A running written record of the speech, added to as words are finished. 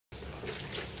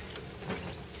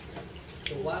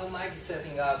So while Mike is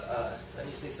setting up, let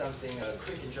me say something, a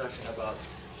quick introduction about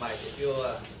Mike. If you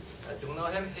do know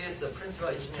him, he is the principal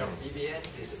engineer of BBN.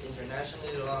 He's an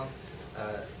internationally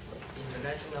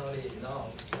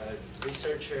known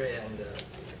researcher and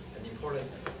an important,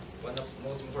 one of the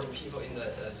most important people in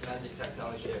the semantic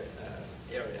technology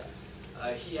area.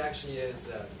 He actually is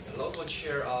a local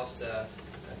chair of the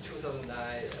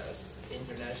 2009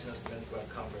 International Semantic Web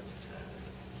Conference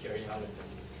here in London.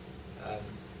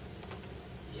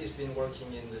 He's been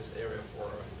working in this area for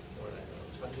more than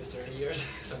 20 to 30 years,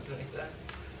 something like that.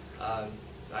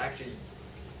 Actually,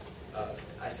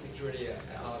 I think it's really an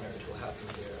honor to have him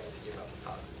here to give us a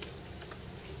talk.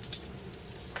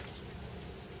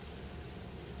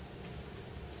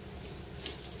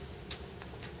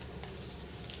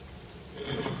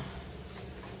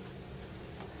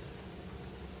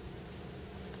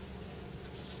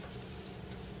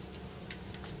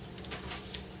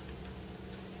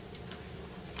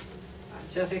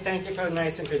 Jesse, thank you for the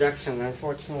nice introduction.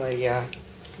 Unfortunately,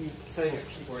 setting up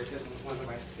keyboards isn't one of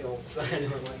my skills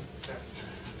normally. So.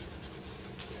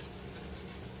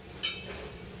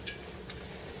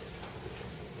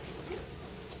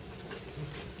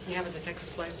 Can you have a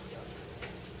detector's place?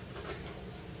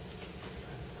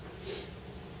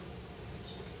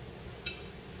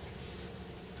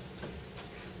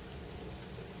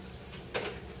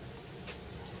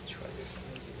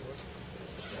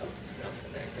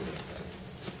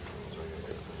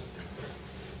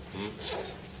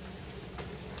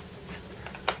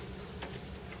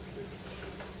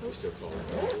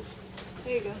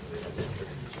 There you go.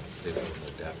 They don't have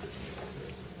adapters.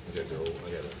 I got the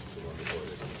one before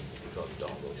this. We call it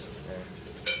dongles.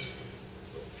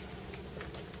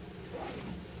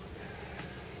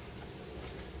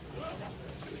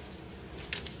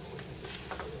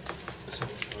 So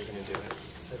this is how we're going to do it.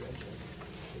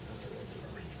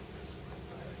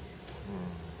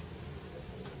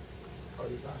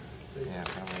 Yeah,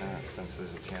 probably not, since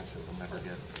there's a chance it will never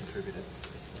get contributed.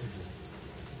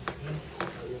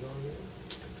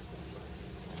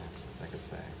 I could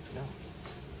say no.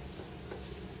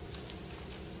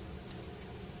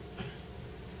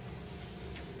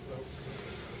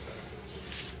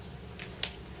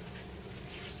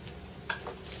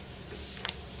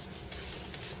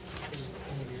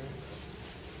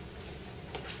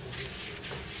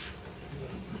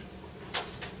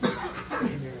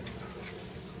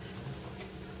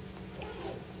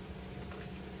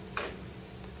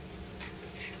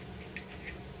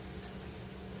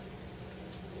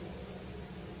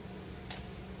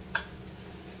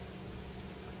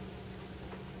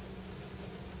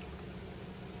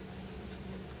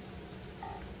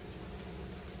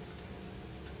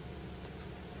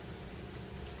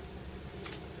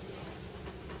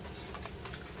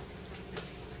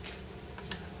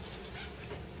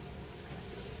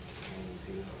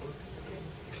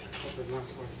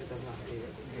 It does not be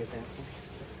advancing.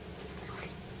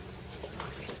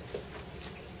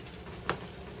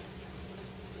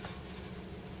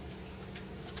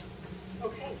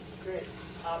 Okay, great.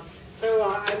 So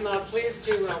I'm pleased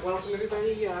to welcome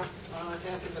everybody to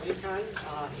SMWCon.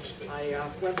 I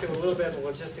went through a little bit of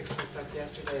logistics and stuff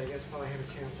yesterday. I guess while I have a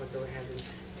chance, I'll go ahead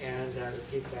and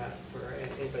repeat that for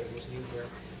anybody who's new here.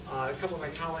 A couple of my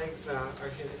colleagues are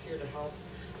here to help.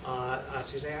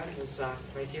 Suzanne is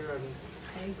right here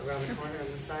around the corner on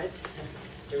this side.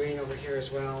 Doreen over here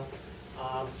as well.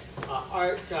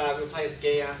 Art replaced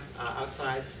Gaia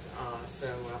outside,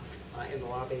 in the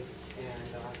lobby,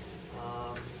 and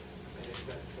I guess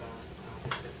that's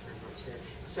it very much here.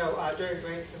 So during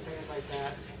breaks and things like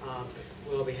that,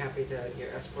 we'll be happy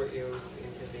to escort you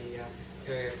into the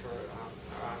area for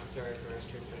our office area for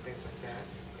restrooms and things like that.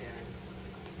 And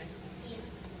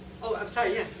oh, I'm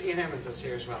sorry. Yes, Ian Emmons is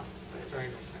here as well. Sorry,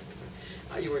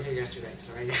 you were here yesterday,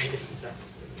 so I didn't.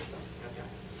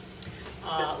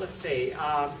 Let's see.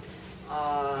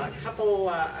 A couple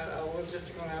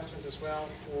logistical announcements as well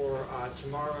for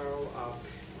tomorrow.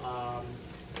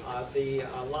 The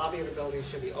lobby of the building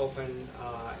should be open,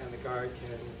 and the guard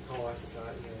can call us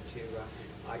to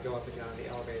go up and down the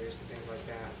elevators and things like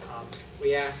that.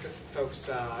 We asked that folks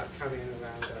come in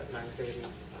around 9:30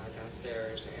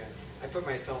 downstairs, and I put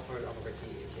my cell phone on the wiki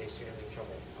in case you have any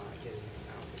trouble getting in and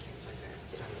out and things like that.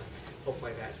 So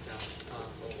hopefully that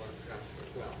will work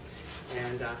well.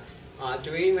 And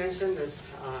Doreen mentioned this,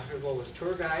 her role as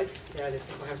tour guide, that if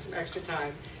people have some extra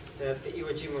time, that the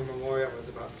Iwo Jima Memorial is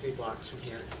about 3 blocks from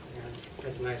here and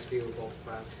has a nice view of both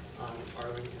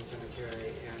Arlington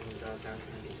Cemetery and downtown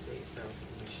DC. So a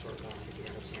nice short walk if you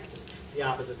have a chance. It's the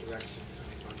opposite direction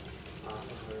of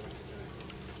where we went to do it.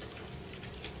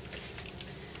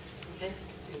 Okay.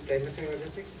 Did I miss any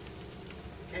logistics?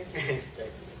 Okay.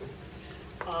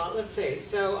 Let's see.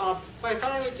 So what I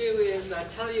thought I would do is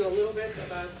tell you a little bit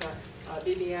about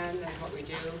BBN and what we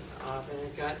do. And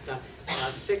I've got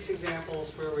 6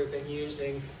 examples where we've been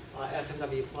using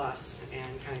SMW Plus,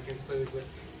 and kind of conclude with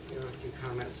a few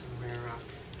comments on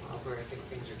where I think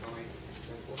things are going and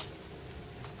so forth.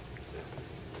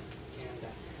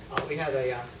 And we had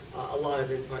a lot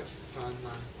of input from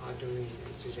Audrey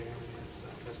and Suzanne in this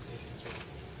presentation as well.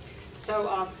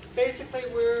 So basically,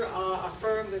 we're a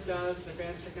firm that does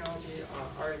advanced technology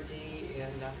R&D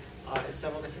in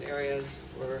several different areas.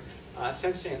 We're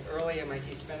essentially an early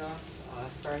MIT spinoff,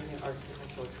 starting in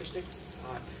architectural acoustics,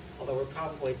 although we're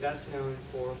probably best known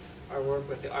for our work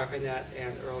with the ARPANET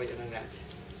and early internet.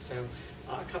 So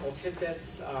a couple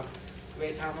tidbits.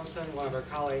 Ray Tomlinson, one of our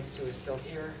colleagues who is still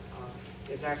here,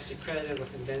 is actually credited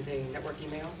with inventing network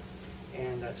email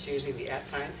and choosing the @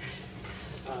 sign,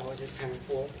 which is kind of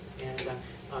cool. And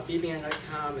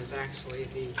BBN.com is actually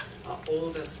the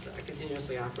oldest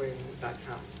continuously operating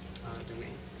 .com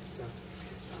domain. So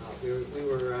we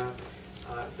were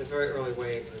the very early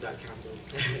wave of the .com boom.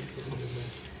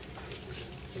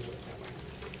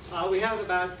 We have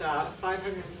about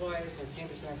 500 employees in our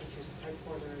Cambridge, Massachusetts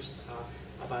headquarters,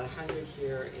 about 100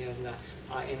 here in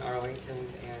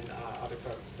Arlington, and other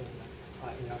folks in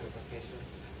other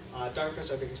locations. DARPA is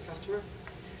our biggest customer,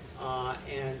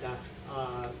 and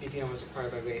BBN was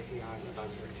acquired by Raytheon about a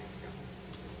year and a half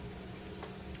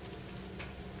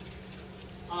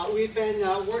ago. We've been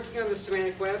working on the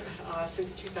semantic web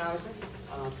since 2000.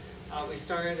 We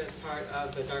started as part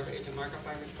of the DARPA Agent Markup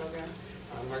Language program.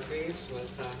 Mark Reeves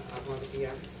was one of the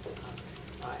PMs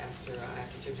after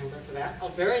Jim Hendler for that. Oh,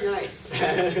 very nice.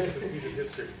 It's a piece of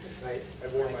history. Right. I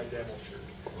wore my demo shirt.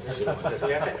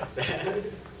 Yeah.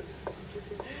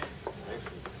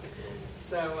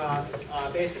 So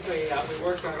basically, we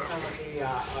worked on some of the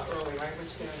early language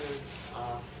standards.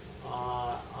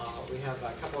 We have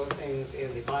a couple of things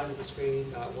in the bottom of the screen.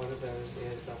 One of those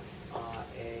is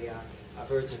a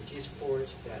version of GSForge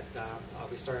that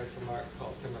we started from ARC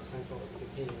called SMW Central that we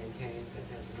continue to maintain, that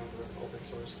has a number of open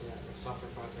source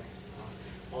software projects.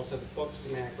 Also the book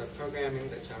Semantic Web Programming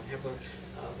that John Hebler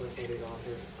was the lead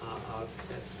author of.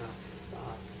 That's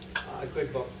a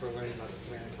good book for learning about the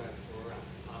semantic web for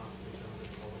Java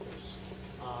developers.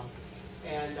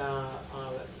 And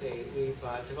let's see, we've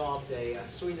developed a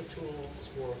suite of tools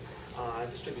for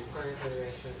distributed query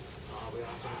federation. We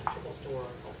also have a triple store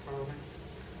called Parliament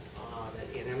that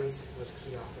Ian Emmons was a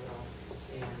key author of.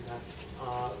 And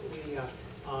we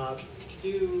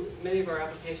do many of our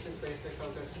applications basically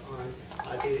focus on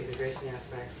data integration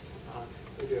aspects.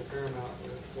 We do a fair amount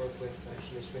of work with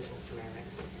geospatial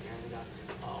semantics and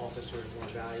also sort of more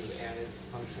value-added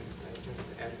functions in terms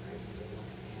of advertising data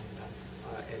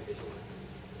and visualizing.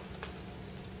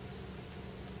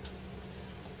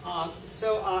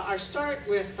 So our start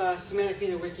with Semantic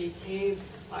Media Wiki came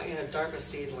in a DARPA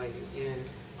seedling in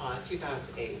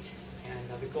 2008, and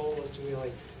the goal was to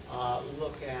really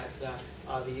look at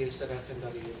the use of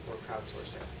SMW for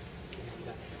crowdsourcing,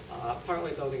 and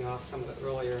partly building off some of the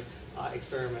earlier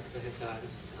experiments that had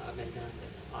been done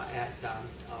at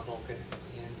Vulcan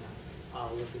in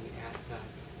looking at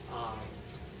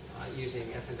using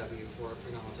SMW for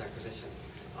knowledge acquisition.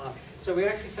 So we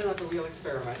actually set up a real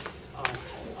experiment.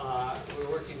 We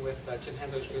were working with Jim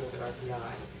Hendler's group at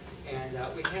RPI, and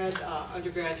we had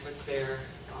undergraduates there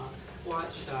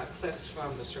watch clips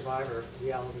from the Survivor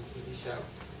reality TV show,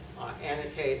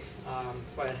 annotate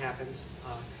what had happened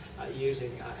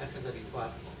using SMW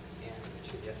Plus and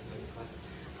the SMW Plus,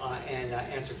 and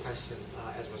answer questions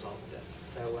as a result of this.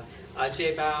 So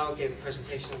Jay Bao gave a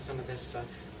presentation on some of this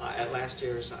at last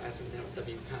year's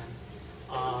SMWCon.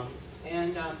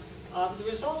 And the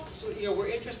results were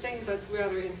interesting but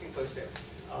rather inconclusive,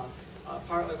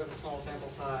 partly with a small sample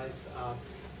size.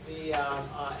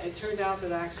 It turned out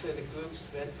that actually the groups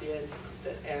that did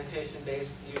the annotation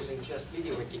based using just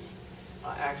MediaWiki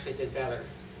actually did better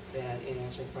than in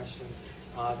answering questions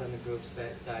than the groups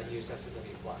that used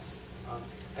SMW+.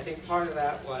 I think part of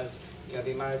that was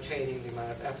the amount of training, the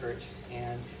amount of effort,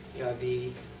 and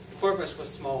the corpus was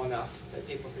small enough that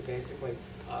people could basically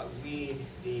read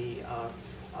the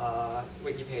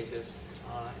wiki pages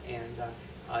and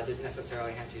didn't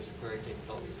necessarily have to use the query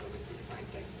capabilities of the wiki to find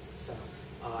things. So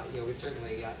we'd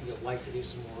certainly like to do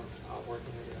some more work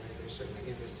in the area. There's certainly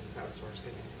interest in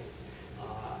crowdsourcing, and I think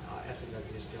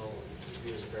SMW is still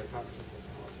views a very promising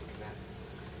technology for that.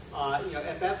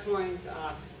 At that point,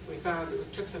 we found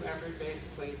it took some effort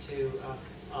basically to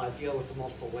deal with the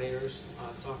multiple layers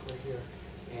software here,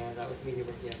 and with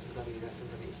MediaWiki, SMW, and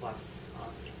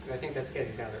SMW+. I think that's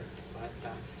getting better, but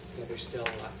you know, there's still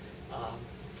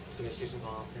some issues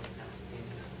involved in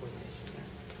coordination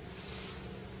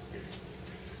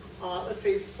there. Let's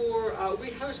see, we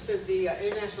hosted the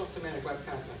International Semantic Web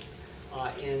Conference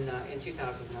in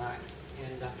 2009,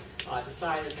 and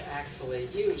decided to actually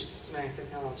use semantic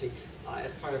technology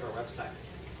as part of our website.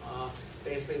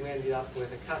 Basically, we ended up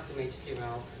with a custom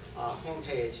HTML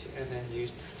homepage, and then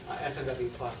used SMW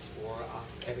Plus for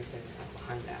everything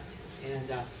behind that.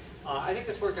 And I think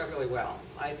this worked out really well.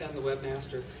 I've been the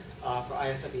webmaster for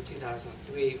ISW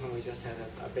 2003 when we just had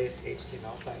a basic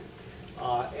HTML site.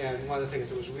 And one of the things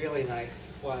that was really nice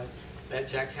was that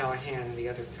Jack Callahan and the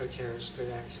other co-chairs could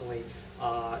actually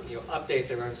you know, update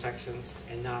their own sections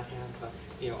and not have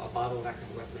a bottleneck in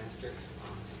the webmaster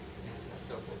and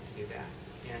so forth to do that.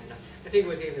 And I think it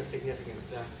was even a significant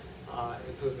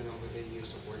improvement over the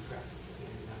use of WordPress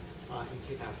in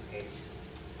 2008.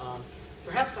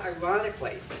 Perhaps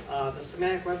ironically, the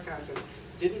Semantic Web Conference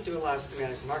didn't do a lot of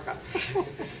semantic markup,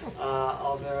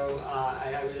 although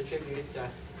I would attribute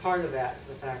part of that to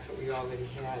the fact that we already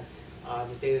had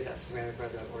the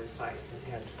data.semanticweb.org site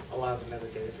that had a lot of the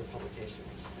metadata for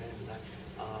publications and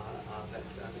that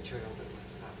material that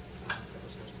was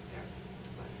hosted there.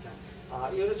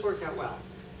 But you know, this worked out well,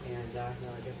 and you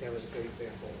know, I guess that was a good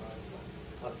example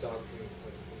of dog food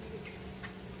with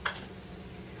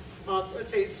community.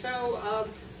 Let's see. So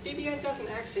BBN doesn't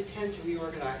actually tend to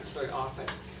reorganize very often,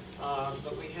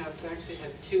 but we have actually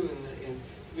had two in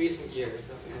recent years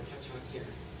that I'm going to touch on here.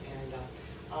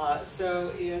 And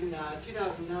so in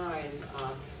 2009,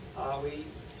 we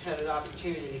had an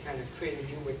opportunity to kind of create a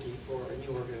new wiki for a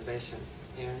new organization,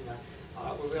 and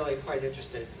we're really quite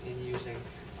interested in using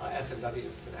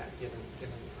SMW for that, given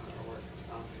our work.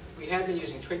 We had been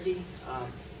using Twiki,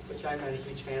 which I'm not a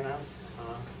huge fan of,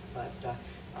 but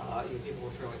you know, people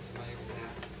were fairly familiar with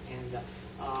that. And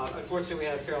unfortunately, we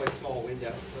had a fairly small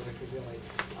window where we could really,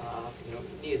 you know,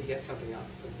 needed to get something up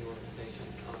for the new organization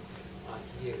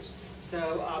to use. So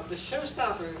the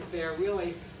showstopper there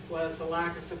really was the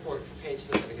lack of support for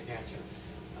page-specific attachments.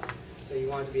 So you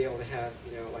wanted to be able to have,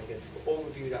 you know, like an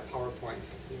overview.PowerPoint,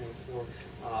 you know, for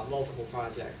multiple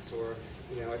projects, or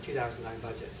you know, a 2009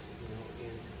 budget, you know,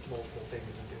 in multiple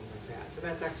things and things like that. So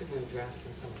that's actually been addressed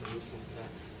in some of the recent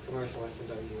commercial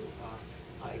SMW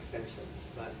extensions,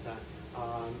 but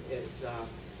it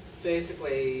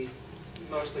basically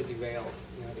mostly derailed,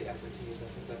 you know, the effort to use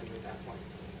SMW at that point.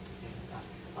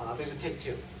 And there's a take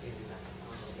two in that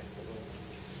we'll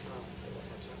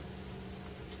touch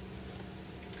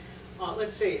on.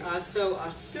 Let's see. So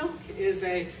Silk is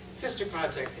a sister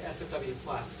project to SMW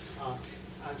Plus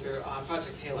under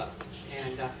Project Halo,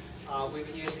 and we've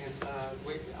been using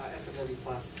SMW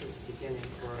Plus since the beginning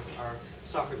for our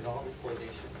software development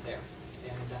coordination there.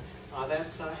 And that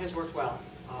has worked well.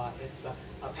 It's a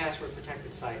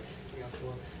password-protected site, you know,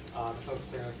 for the folks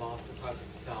that are involved in the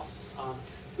project itself.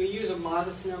 We use a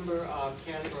modest number of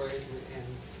categories and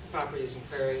properties and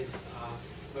queries,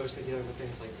 mostly dealing with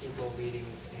things like people,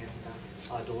 meetings, and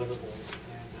deliverables,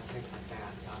 and things like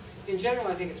that. In general,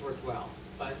 I think it's worked well,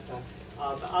 but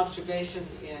the observation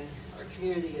in our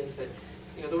community is that,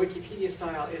 you know, the Wikipedia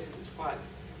style isn't what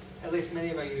at least many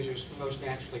of our users most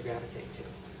naturally gravitate to.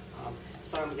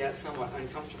 Some get somewhat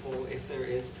uncomfortable if there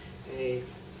is a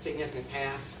significant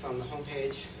path from the home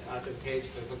page to the page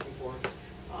they're looking for.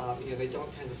 You know, they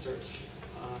don't tend to search,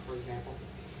 for example.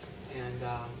 And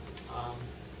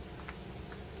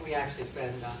we actually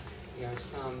spend you know,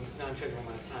 some non-trivial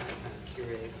amount of time kind of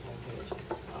curating the home page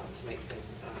to make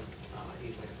things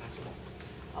easily accessible.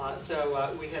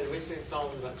 So we had originally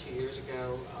installed it about 2 years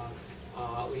ago.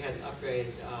 We had an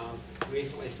upgrade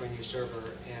recently for a new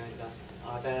server,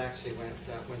 and that actually went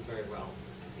very well.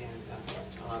 And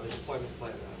the deployment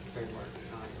framework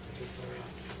in particular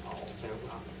also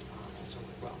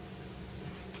went well.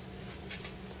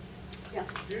 Yeah.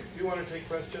 Do you want to take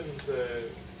questions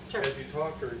Sure. as you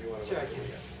talk, or do you want to? Sure, I can.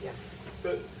 Yeah.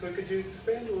 So could you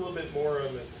expand a little bit more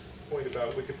on this point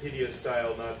about Wikipedia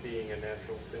style not being a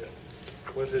natural fit?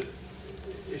 Was it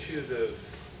issues of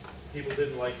people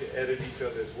didn't like to edit each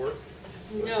other's work?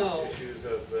 No. Issues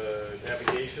of the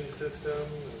navigation system?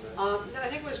 No, I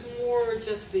think it was more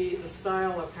just the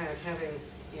style of kind of having,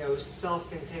 you know,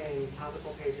 self-contained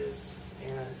topical pages.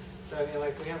 And so, I mean,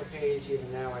 like, we have a page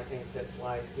even now, I think, that's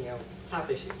like, you know, top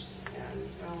issues. And,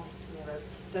 well, you know,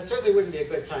 that certainly wouldn't be a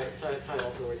good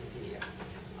title for Wikipedia.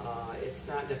 It's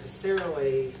not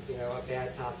necessarily, you know, a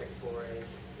bad topic for a,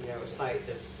 you know, a site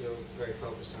that's, you know, very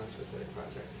focused on a specific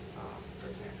project, for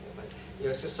example. But, you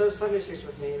know, so some issues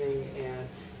with naming, and,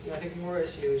 you know, I think more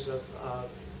issues of,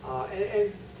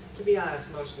 and to be honest,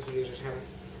 most of the users haven't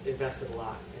invested a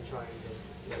lot in trying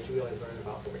to, to really learn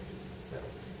about the wiki. So,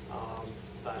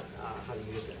 but how to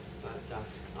use it.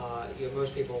 But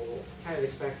most people kind of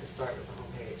expect to start with the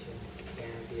homepage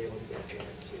and be able to get data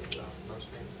to most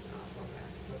things from that.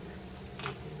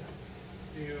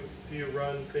 Do you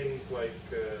run things like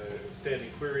standing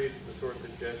queries of the sort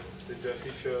that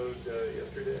Jesse showed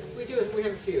yesterday? We do. We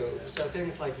have a few. So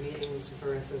things like meetings,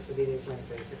 for instance, the meetings link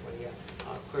basically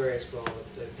queries for all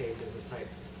of the pages of type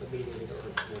of meeting or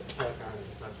telecom as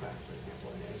a subclass, for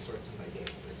example, and sorts by date,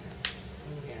 for example,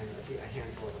 and a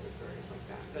handful of other queries like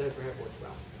that have worked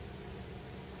well.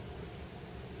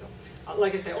 So,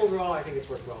 like I say, overall, I think it's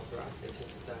worked well for us. It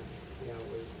just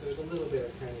there was a little bit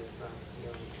of kind of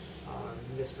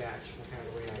mismatch from kind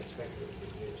of the way I expected it to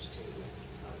be used to the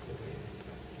way I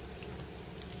expected.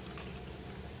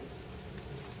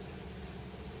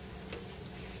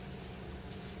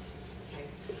 Okay.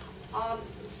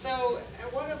 So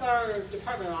at one of our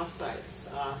department offsites,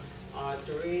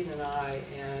 Doreen and I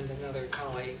and another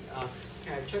colleague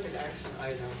kind of took an action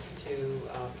item to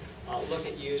look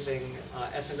at using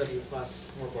SMW Plus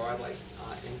more broadly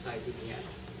inside BBN.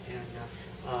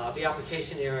 And the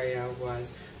application area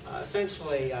was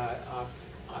essentially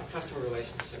customer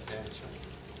relationship management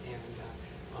and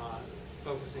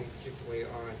focusing particularly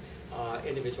on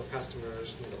individual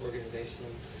customers, the organization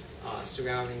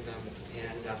surrounding them,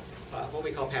 and what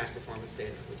we call past performance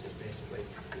data, which is basically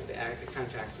the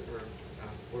contracts that we're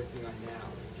working on now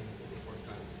and things that we've worked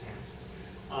on in the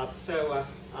past. So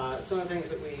some of the things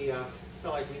that we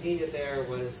felt like we needed there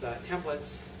was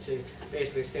templates to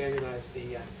basically standardize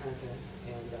the content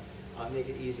and make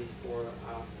it easy for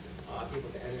people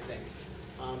to enter things.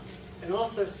 And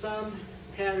also some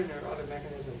pattern or other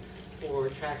mechanism for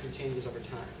tracking changes over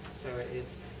time. So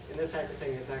it's, in this type of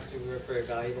thing, it's actually very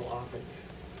valuable often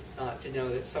to know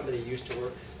that somebody used to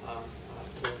work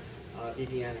for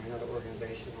BBN or another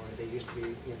organization, or they used to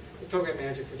be the program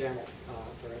manager for demo,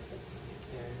 for instance.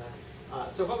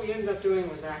 And so what we ended up doing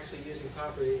was actually using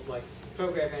properties like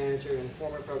program manager and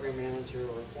former program manager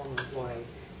or former employee,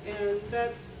 and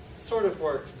that sort of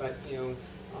worked, but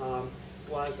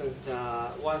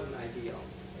wasn't ideal.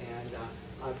 And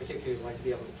I particularly would like to be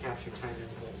able to capture time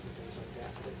intervals and things like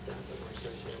that that were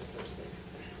associated with those things.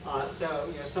 So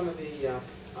some of the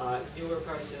newer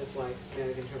approaches like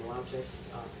semantic internal objects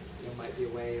might be a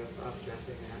way of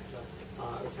addressing that,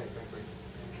 or type record,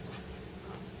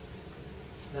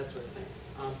 and that sort of things.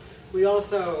 We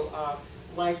also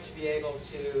like to be able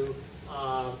to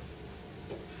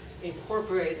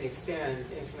incorporate and extend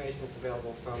information that's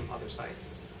available from other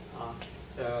sites.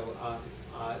 So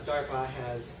DARPA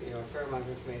has a fair amount of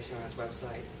information on its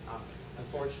website.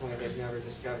 Unfortunately, they've never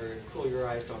discovered cool your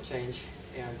eyes, don't change,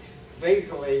 and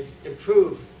basically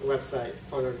improve the website,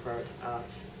 quote unquote,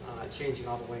 changing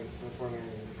all the links and the formatting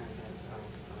and the content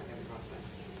in the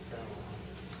process. So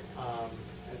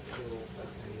that's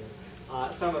the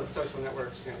idea. Some of the social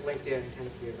networks, LinkedIn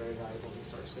tends to be a very valuable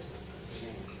resource in this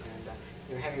domain,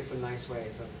 and having some nice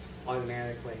ways of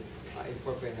automatically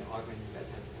incorporating and augmenting that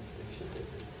type of information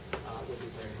would be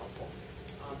very helpful.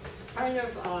 Kind of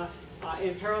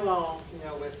in parallel,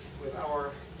 with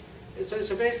our,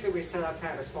 so basically we set up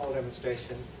kind of a small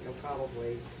demonstration,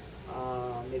 probably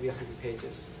maybe 100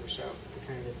 pages or so to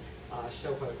kind of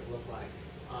show what it would look like.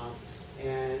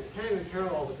 And kind of in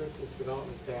parallel, the business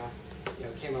development staff,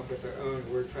 came up with their own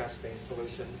WordPress-based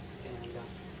solution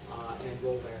and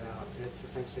rolled that out. And it's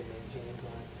essentially maintained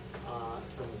by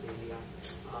some of the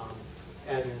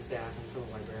admin staff and some of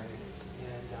the librarians.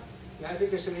 And I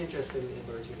think there's some interest in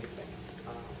merging these things,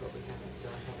 but we haven't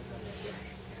done that yet.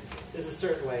 And this is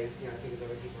certainly, I think as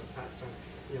other people have touched on,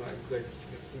 a good,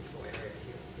 fruitful area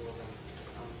here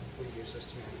for use of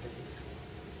semantic cookies.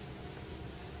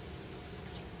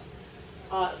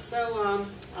 So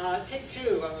take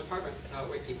two on the department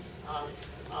wiki.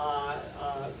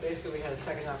 Basically, we had a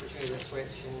second opportunity to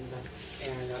switch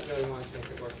and really wanted to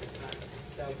make it work this time.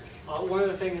 So one of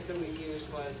the things that we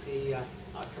used was the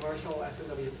commercial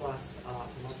SMW Plus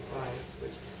from Multiprise,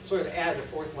 which sort of added a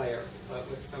fourth layer, but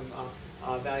with some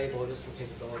valuable additional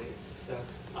capabilities. So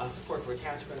support for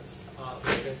attachments,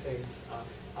 good things.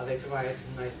 They provided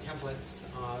some nice templates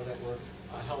that were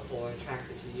helpful and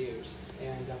attractive to use.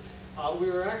 And we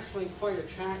were actually quite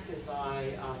attracted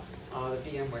by the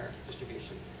VMware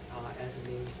distribution as a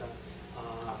means of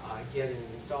getting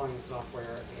and installing the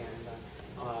software,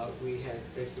 and we had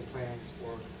basically plans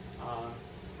for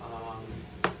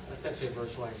essentially a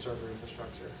virtualized server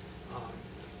infrastructure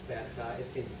that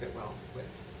it seemed to fit well with.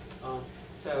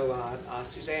 So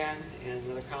Suzanne and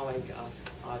another colleague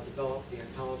developed the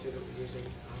ontology that we're using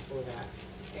for that.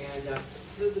 And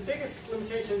the biggest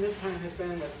limitation this time has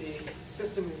been that the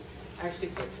system is actually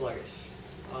quite sluggish.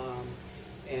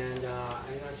 And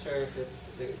I'm not sure if it's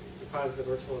because of the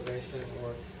virtualization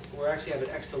or we actually have an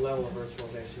extra level of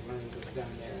virtualization running to Zen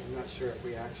there. I'm not sure if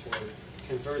we actually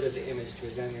converted the image to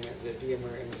a Zen image, the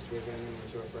VMware image to a Zen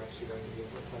image, or if we're actually going to be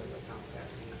able to play with account that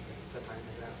and find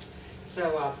that out. So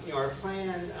our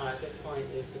plan at this point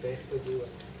is to basically do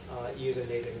a user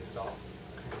native install,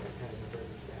 kind of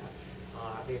converting to that.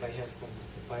 If anybody has some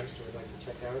advice or would like to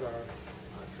check out our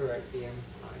current VM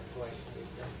installation,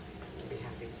 we'd be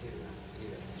happy to do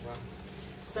that as well.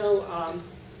 So,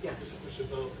 yeah.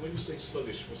 When you say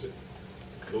sluggish, was it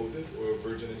loaded or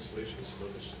virgin installation is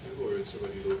sluggish too, or it's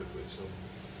already loaded with some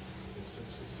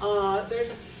instances? There's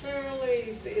a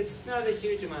fairly, it's not a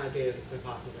huge amount of data that's been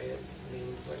populated. I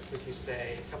mean, what would you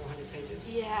say, a couple hundred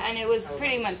pages? Yeah, and it was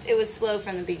pretty much, it was slow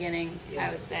from the beginning, yeah.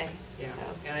 I would say. Yeah, So.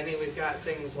 and I mean, we've got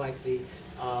things like the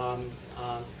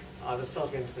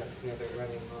Silk instance, they're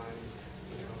running on,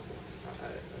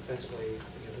 essentially,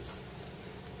 this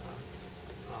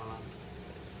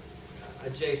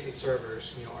adjacent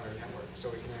servers, on our network, so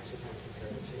we can actually kind of compare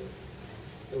the two.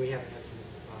 But we haven't had some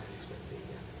problems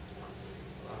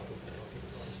with the Silk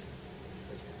installation,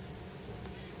 for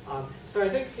example. So I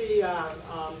think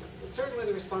certainly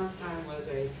the response time was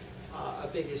a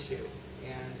big issue,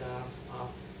 and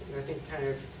I think kind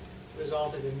of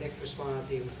resulted in mixed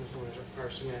response even from some of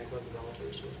our semantic web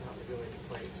developers who were probably really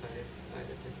quite excited by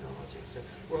the technology. So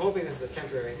we're hoping this is a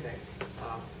temporary thing.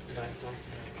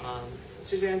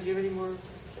 Suzanne, do you have any more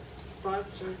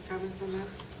thoughts or comments on that?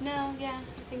 No, yeah,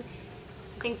 I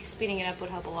think speeding it up would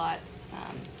help a lot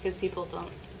because people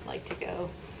don't like to go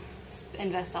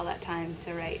invest all that time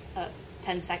to write a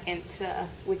 10-second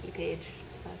wiki page.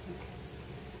 So I think.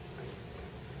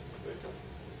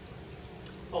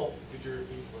 Oh, could you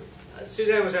repeat what?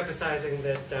 Suzanne was emphasizing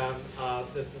that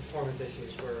the performance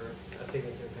issues were a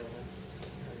significant impediment.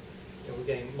 We're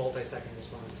getting multi-second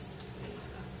response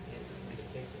in many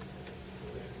cases.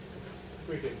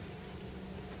 We can,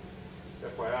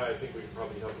 FYI, I think we can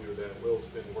probably help you with that. Will's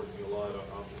been working a lot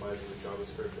on optimizing the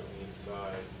JavaScript on the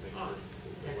inside, making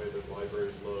the way that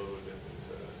libraries load and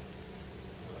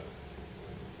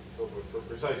so forth for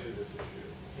precisely this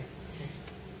issue.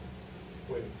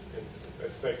 When, and I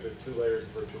suspect that 2 layers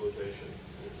of virtualization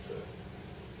is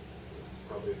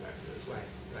probably a factor as well.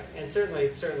 Right. And certainly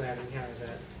I've encountered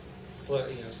that slow,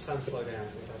 some slowdown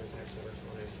with other types of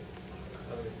virtualization,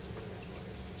 other instances of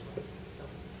virtualization as well.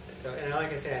 So, and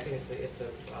like I say, I think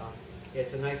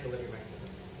it's a nice delivery mechanism.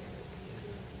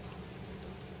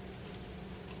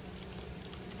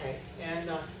 Okay, and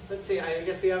let's see. I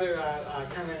guess the other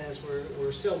comment is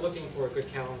we're still looking for a good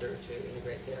calendar to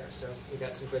integrate there. So we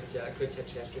got some good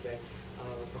tips yesterday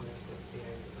from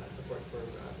the support for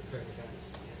recurring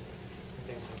events and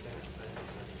things like that. But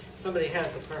somebody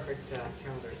has the perfect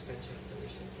calendar extension that we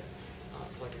should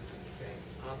plug in. Okay.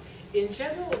 In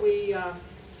general, we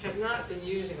have not been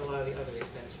using a lot of the other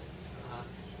extensions.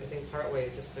 I think partway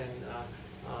it's just been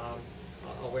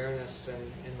awareness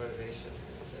and motivation.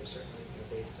 So certainly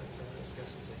based on some of the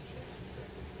discussions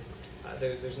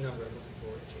yesterday. There's a number I'm looking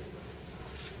forward to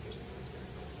using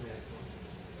those semantic ones.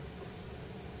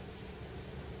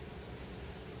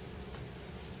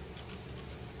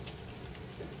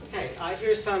 Okay,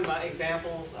 here's some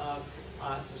examples of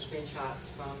some screenshots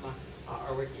from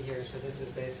our wiki here. So this is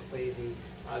basically the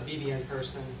BBN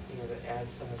person, that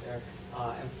adds some of their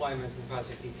employment and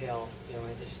project details, in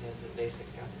addition to the basic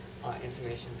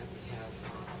information that we have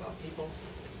about people.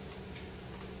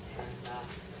 And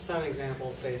some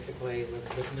examples basically with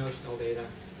notional data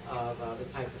of the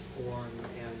type of form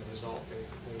and the result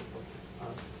basically for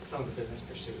some of the business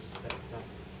pursuits that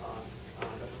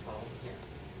we're following here.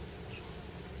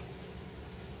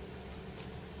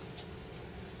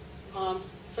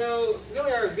 So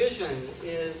really our vision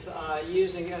is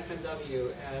using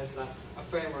SMW as a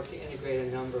framework to integrate a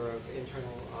number of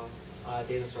internal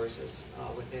data sources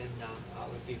within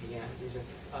with BBN. These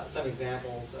are some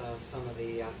examples of some of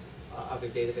the other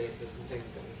databases and things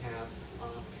that we have,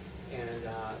 and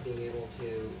being able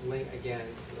to link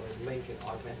and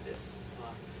augment this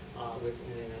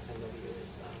within SMW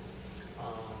is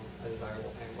a desirable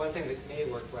thing. One thing that may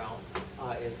work well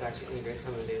is to actually integrate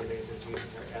some of the databases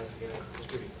using our as-given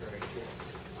distributed query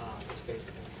tools, which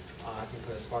basically can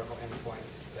put a Sparkle endpoint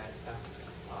that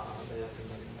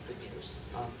SMW could use.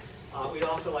 We'd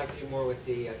also like to do more with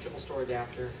the triple store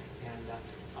adapter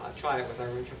and try it with our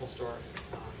own triple store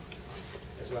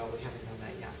as well. We haven't done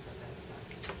that yet, but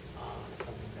that's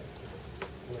something that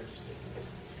we're interested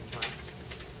in trying.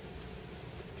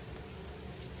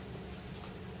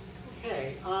 Okay,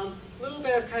 Okay, a little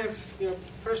bit of kind of,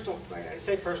 personal, I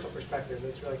say personal perspective,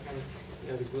 it's really kind of,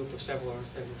 the group of several of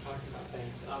us that we're talking about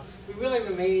things. We really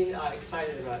remain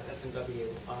excited about SMW.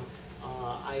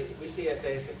 We see it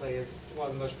basically as one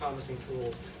of the most promising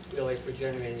tools, really, for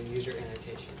generating user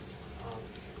annotations,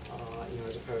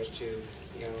 as opposed to,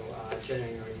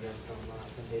 generating RDF from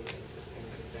databases and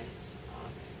other things.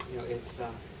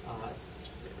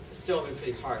 It's still been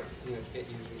pretty hard, to get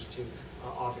users to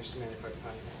author semantic art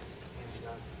content, and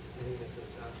I think this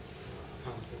is a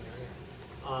promising area.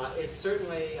 It's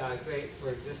certainly great for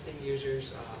existing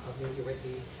users of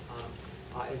MediaWiki.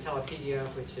 IntelliPedia,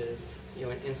 which is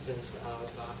an instance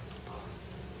of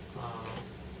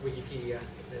Wikipedia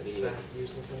that's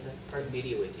used in some of that. Pardon?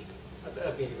 MediaWiki.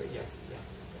 MediaWiki, yes, yeah.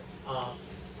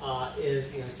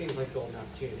 Seems like a golden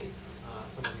opportunity.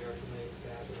 Some of you are familiar with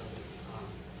that, or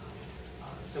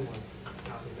similar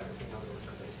copies that are from other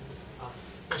organizations.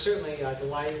 We're certainly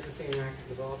delighted to see an active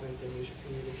development in user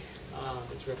community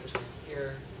that's represented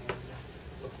here, and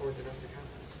look forward to the rest of the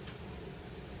conference.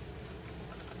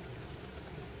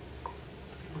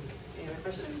 Any other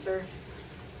questions, or?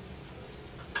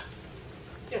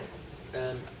 Yes.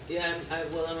 I'm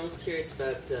almost curious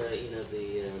about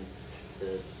the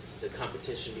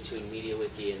competition between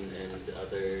MediaWiki and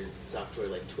other software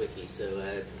like Twiki. So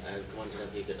I wanted to know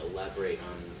if you could elaborate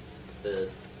on the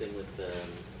thing with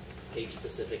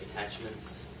page-specific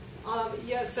attachments.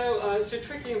 So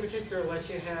Twiki in particular lets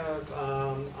you have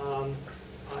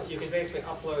you can basically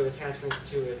upload attachments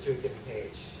to a given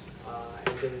page,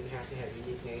 and didn't have to have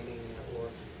unique naming or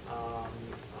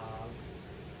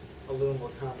a little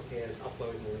more complicated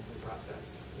uploading and linking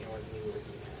process, like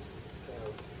MediaWiki has. So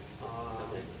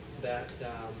that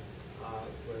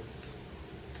was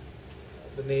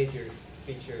the major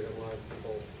feature that a lot of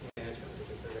people, management,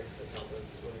 particularly, that felt was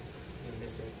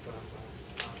missing from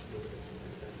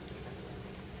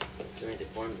Semantic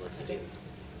forms lesson.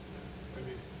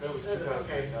 That was 2009.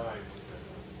 Okay. Was that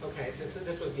not? Okay,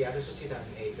 this was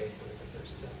 2008 basically was the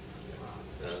first.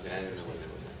 Okay, I don't know what that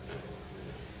was.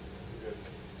 I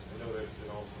know that's been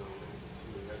also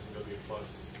through SMW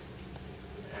Plus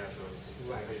and add those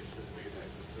page-specific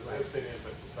attachments. That's been in,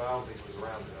 but I don't think it was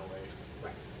around in 08.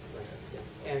 Right. Yeah.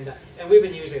 And we've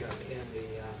been using them in the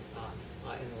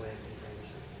last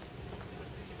incarnation.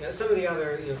 Some of the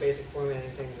other basic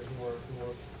formatting things is more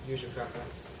user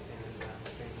preference and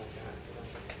things like that. But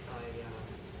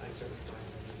I certainly find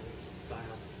the style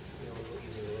a little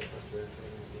easier to work with.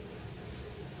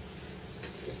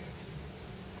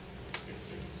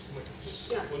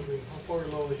 Just wondering, how far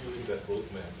along are you in that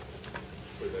roadmap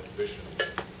for that vision?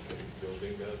 Are you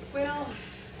building that? Well,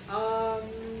 I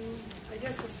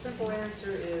guess the simple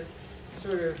answer is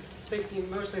sort of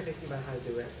mostly thinking about how to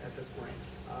do it at this point.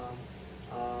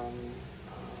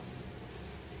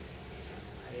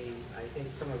 I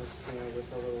think some of us,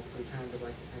 with a little free time, would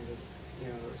like to kind of,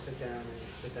 sit down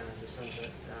and do some of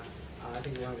it. I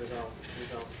think we want to resolve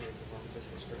some of the performance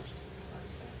issues first.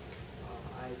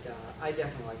 But I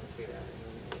definitely like to see that.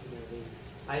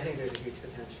 I think there's a huge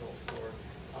potential for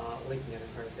linking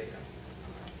enterprise data.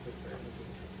 This is,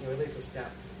 at least a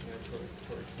step,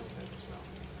 towards some of it as well.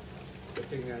 So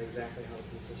figuring out exactly how the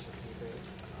piece should be integrated.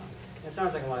 It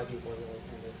sounds like a lot of people are really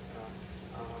kind of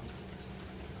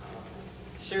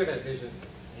share that vision,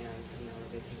 and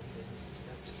making some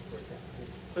steps towards that.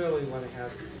 Clearly, we want to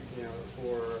have,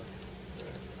 for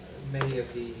many of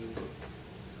the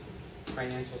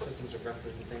financial systems of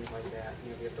record and things like that,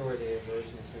 the authoritative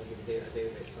version is going to be the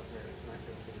database somewhere. It's not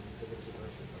going to be the individual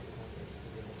version, but we want this to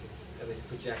be able to at least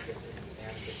project it and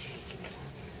add additional information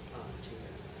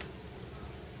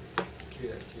to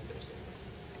those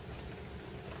databases.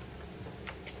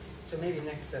 So maybe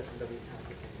next SMW Con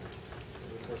we can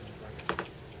report on progress.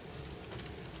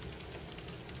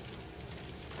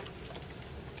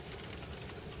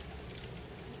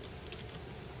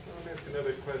 Ask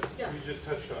another question. Yeah. You just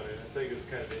touched on it. I think it's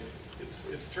kind of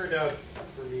it's turned out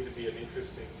for me to be an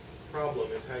interesting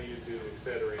problem is how you do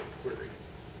federated query.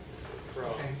 So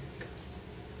from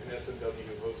an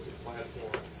SMW hosted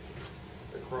platform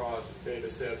across data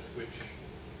sets which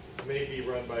may be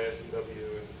run by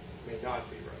SMW and may not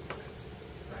be run by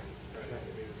SMW. Right. I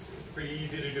mean, it's pretty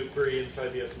easy to do query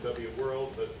inside the SMW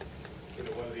world, but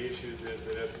one of the issues is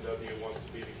that SMW wants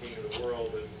to be the king of the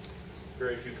world, and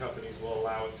very few companies will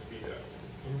allow it to be that.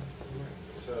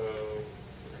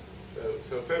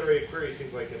 So federated query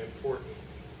seems like an important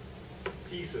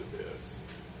piece of this.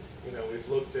 We've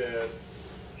looked at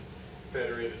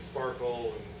federated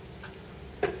Sparkle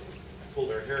and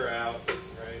pulled our hair out,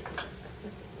 right?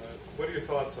 What are your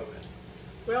thoughts on that?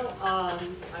 Well,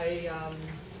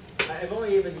 I've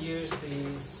only even used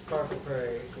these Sparkle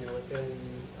queries, within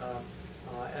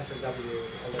SMW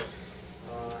alert.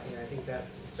 And I think that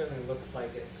certainly looks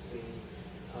like it's the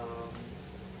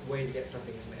way to get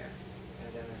something in there.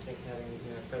 And then I think having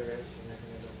a federation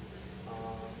mechanism,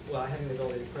 having the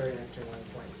ability to query an external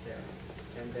endpoint there,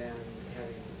 and then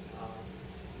having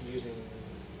using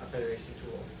a federation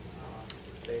tool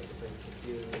basically to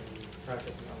do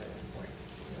processing on that endpoint.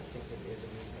 I think it is a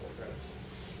reasonable approach.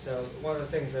 So one of the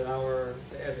things that our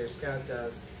Azure Scout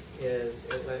does is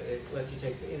it lets you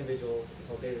take the individual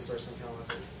data source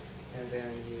ontologies and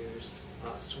then use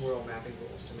swirl mapping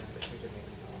rules to map it to domain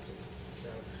ontology. So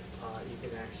you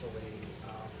can actually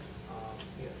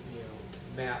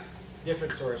map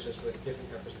different sources with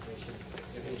different representation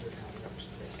into a common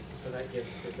representation. So that gives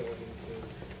us the ability to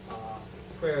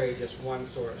query just one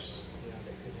source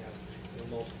that could have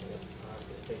multiple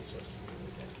data sources.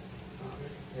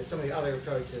 Some of the other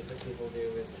approaches that people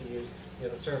do is to use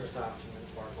the service option in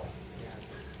Sparkle and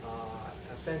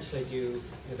essentially do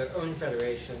their own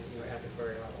federation at the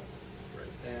query level. Right.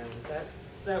 And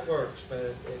that works, but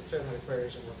it certainly the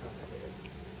queries are more complicated.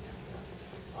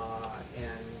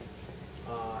 And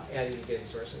adding data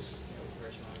sources,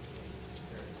 queries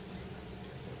queries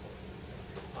and so forth. So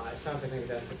it sounds like maybe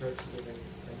that's the approach you've been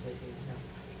taking.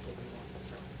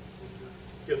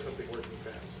 Get something working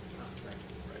fast.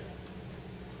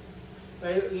 I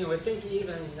think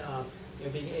even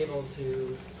being able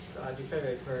to do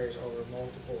federated queries over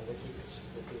multiple wikis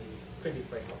could be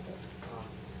quite helpful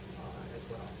as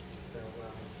well. So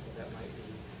that might be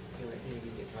an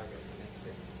immediate target that makes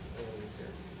things a little easier.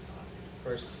 Of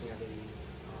course, the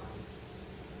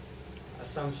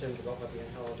assumptions about what the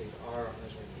ontologies are on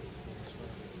those wikis is one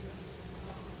of the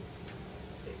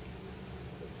big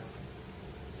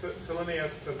topics. So let me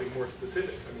ask something more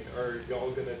specific. I mean, are y'all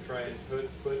going to try and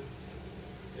put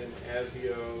an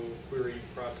ASIO query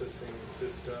processing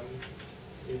system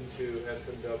into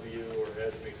SMW or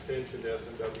as an extension to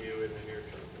SMW in the near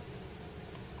term?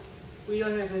 We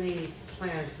don't have any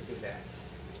plans to do that,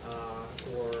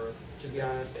 or to be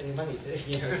honest, any money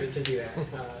to do that.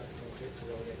 To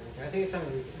really get into. I think it's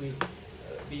something we'd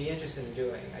be interested in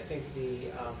doing. I think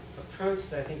the approach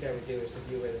that I would do is to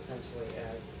view it essentially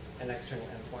as an external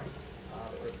endpoint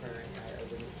that we're querying. I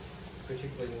wouldn't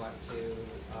particularly want to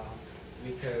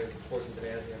recode portions of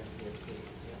ASIO and PHP,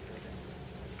 for example.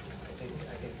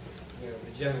 I think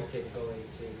the general capability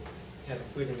to have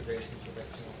good integrations with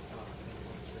external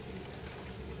endpoints would be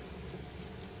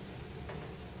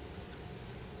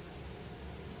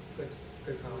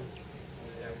good comment.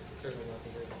 I certainly love to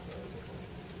hear about that.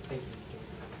 Thank you.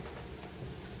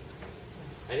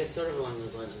 I guess sort of along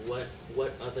those lines,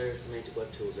 what other semantic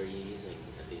web tools are you using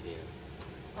at BBN?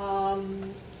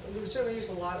 We've certainly used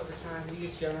a lot over time. We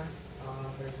use Jenna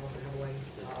very heavily.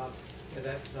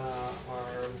 That's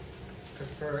our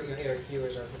preferred, ARQ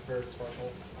is our preferred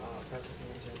Sparkle processing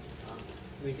engine.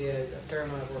 We did a fair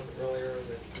amount of work earlier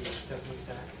with the Sesame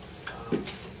Stack, and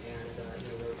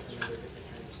wrote a number of different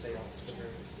kinds of sales for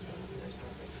various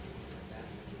processes and things like that.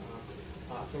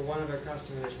 For one of our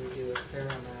customers, we do a fair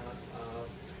amount of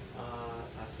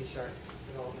C#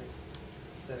 development.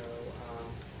 So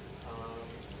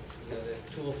the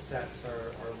tool sets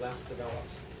are less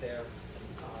developed there.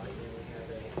 We have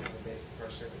a basic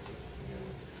parser that we've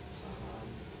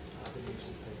been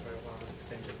using for quite a while and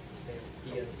extended.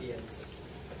 BBN's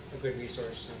a good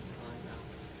resource on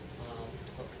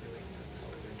what we're doing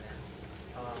there.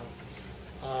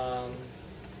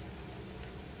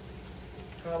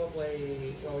 Probably,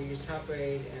 we use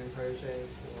TopGrade and Protege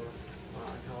for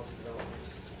ontology development.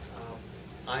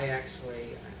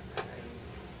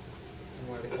 I'm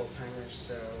one of the old timers,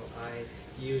 so I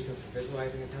use them for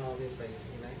visualizing ontologies by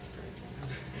using Emacs currently.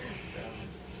 So,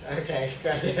 okay,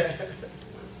 got it.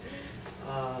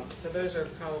 So those are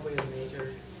probably the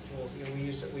major tools. We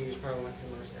use Parliament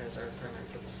as our primary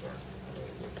tool store. Although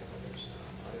we work with others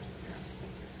in the past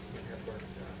that have worked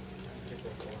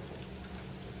particularly for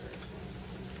various ones.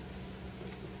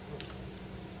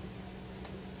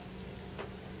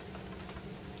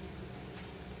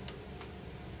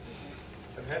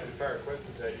 I'm happy to fire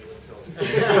questions at you until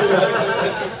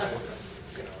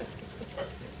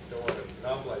don't want to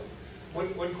monopolize.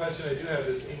 One question I do have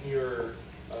is, in your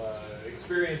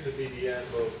experience at BBN,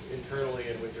 both internally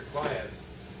and with your clients,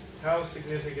 how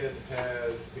significant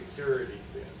has security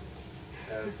been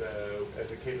as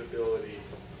a capability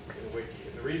in Wiki?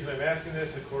 And the reason I'm asking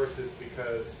this, of course, is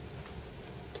because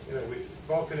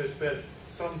Vulkan has spent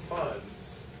some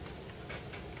funds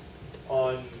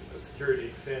on a security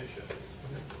extension,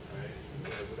 right?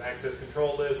 With access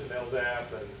control lists and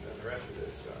LDAP and the rest of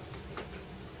this stuff.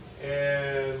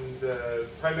 and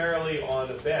primarily on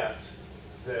a bet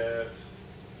that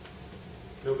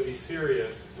nobody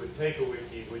serious would take a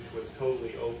wiki which was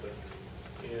totally open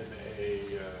in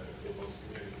most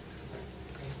communities.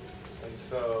 And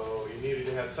so you needed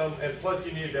to have some, and plus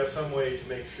you needed to have some way to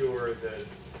make sure that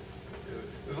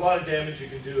there's a lot of damage you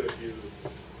can do if you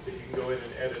can go in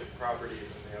and edit properties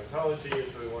in the ontology,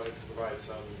 and so we wanted to provide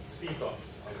some speed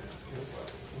bumps on that as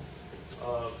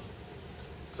well.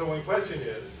 So one question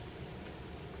is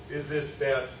was this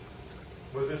bet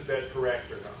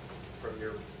correct or not from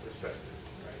your perspective?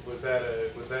 Right? Was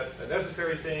that a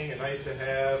necessary thing, a nice to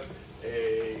have,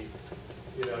 a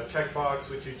checkbox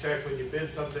which you check when you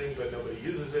bid something but nobody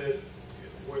uses it?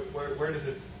 Where does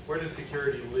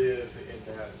security live in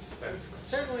that spectrum?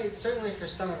 Certainly for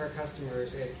some of our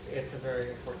customers, it's a very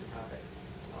important topic,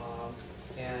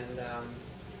 and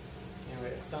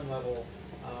at some level,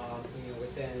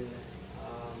 within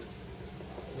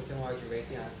larger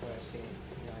Raytheon, what I've seen,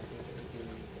 I think it would be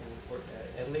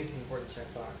at least an important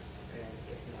checkbox, and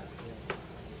if not,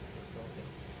 capability.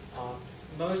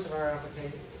 Most of our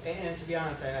applications, and to be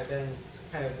honest, I've been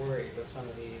kind of worried with some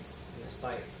of these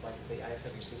sites, like the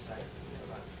ISWC site,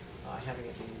 about having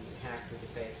it be hacked or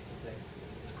defaced and things,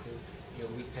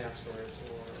 weak passwords,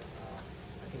 or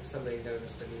I think somebody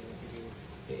noticed that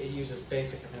it uses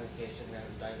basic authentication rather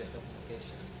than direct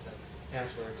authentication, so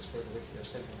passwords for the wiki are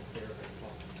simple and clear, but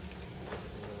false.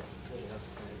 It's a little less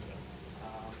than ideal.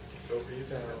 Don't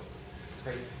reuse your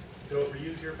password. Don't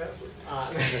reuse your password.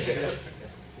 Yes,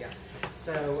 yeah.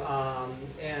 So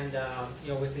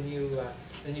with the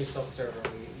new self-server,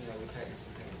 we tightened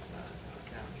some things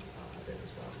down a bit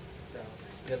as well.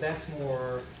 So that's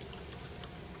more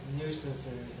nuisance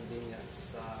and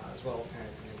inconvenience as well as kind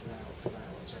of denial of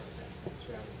service aspects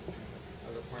rather than a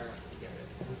requirement to get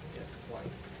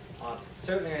deployed.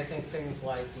 Certainly, I think things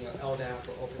like LDAP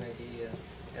or OpenID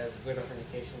as good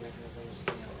authentication mechanisms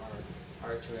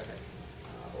are terrific,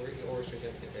 or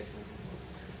certificate-based mechanisms.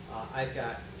 I've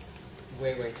got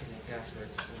way too many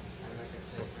passwords, and I'm not going to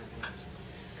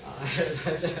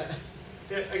say it.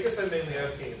 Yeah, I guess I'm mainly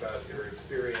asking about your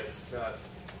experience, not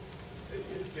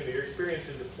your experience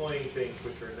in deploying things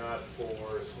which are not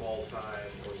for small time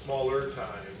or smaller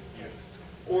time use,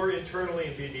 or internally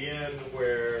in BBN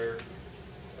where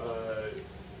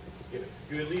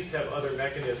you at least have other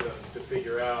mechanisms to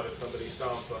figure out if somebody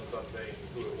stomps on something,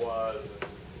 who it was,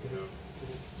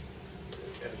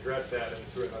 and address that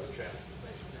through another channel.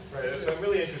 Right. So I'm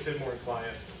really interested more in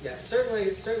client. Yeah,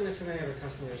 certainly for many of our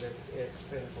customers,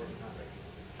 it's an important topic,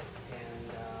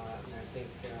 and I think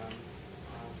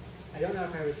I don't know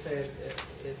if I would say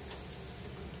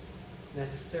it's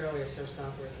necessarily a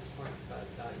showstopper at this point, but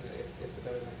if the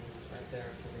better mechanism is right there,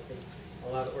 because I think a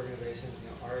lot of organizations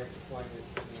are in deployment.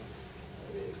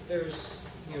 There's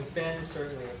been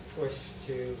certainly a push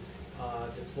to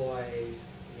deploy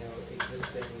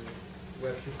existing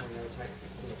Web 2.0 type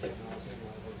technology in a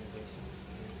lot of organizations,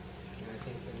 and I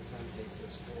think in some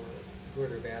cases for good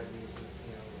or bad reasons,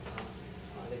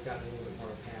 they've gotten a little bit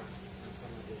more pass on some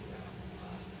of the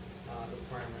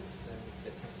requirements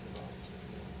that custom developers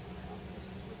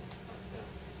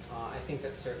I think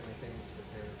that's certainly things that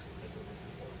they're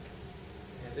looking for,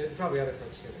 and there's probably other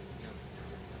folks here that comment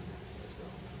on that as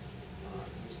well,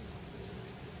 using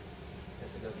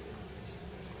SMW.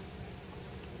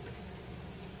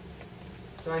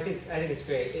 So I think it's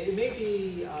great. It may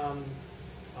be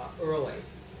early,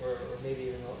 or maybe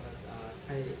even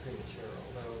kind of premature.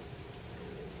 Although,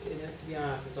 to be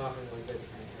honest, it's often really good to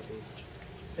kind of have these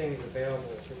things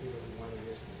available for people who want to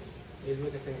use them. You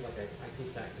look at things like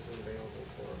IPsec has been available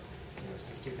for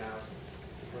since 2000.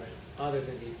 Right. Other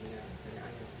than BBN, I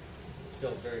know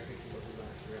still very few people who run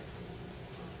it directly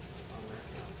on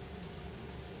laptops.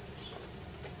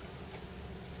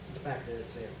 The fact that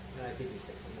it's there, and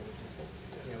IPv6 and other people.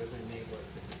 As an enabler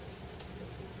for people.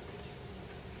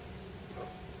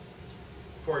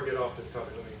 Before I get off this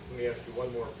topic, let me ask you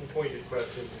one more pointed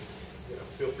question.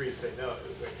 Feel free to say no,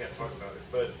 I can't talk about it.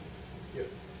 But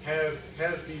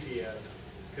has BBN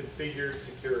configured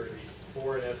security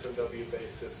for an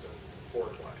SMW-based system for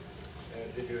a client?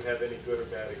 And did you have any good or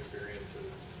bad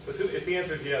experiences? If the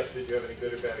answer is yes, did you have any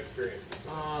good or bad experiences?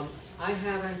 I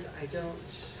haven't. I don't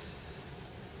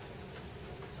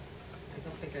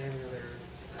think I have another.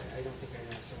 I don't think I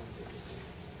have someone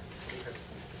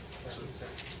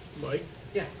to Mike?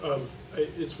 Yeah.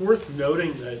 It's worth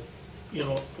noting that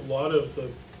a lot of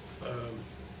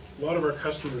our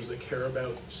customers that care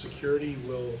about security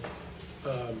will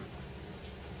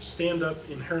stand up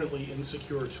inherently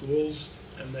insecure tools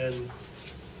and then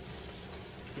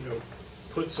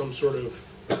put some sort of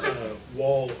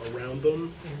wall around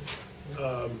them.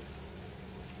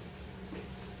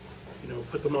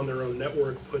 Put them on their own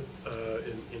network. Put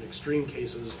in extreme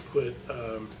cases, put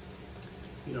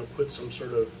some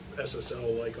sort of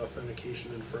SSL-like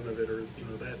authentication in front of it, or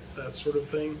that sort of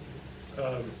thing.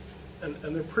 And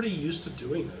they're pretty used to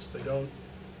doing this. They don't.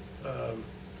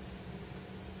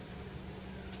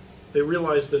 They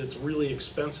realize that it's really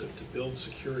expensive to build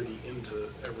security into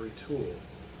every tool,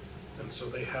 and so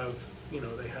they have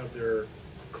their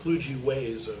kludgy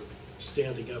ways of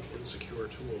standing up insecure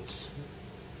tools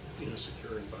in a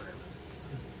secure environment.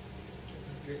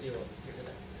 You're good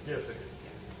at. Yes, I do.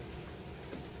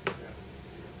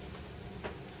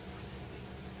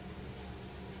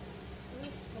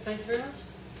 Well, thank you very much.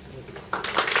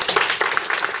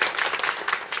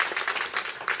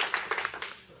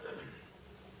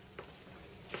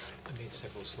 I made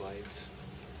several slides.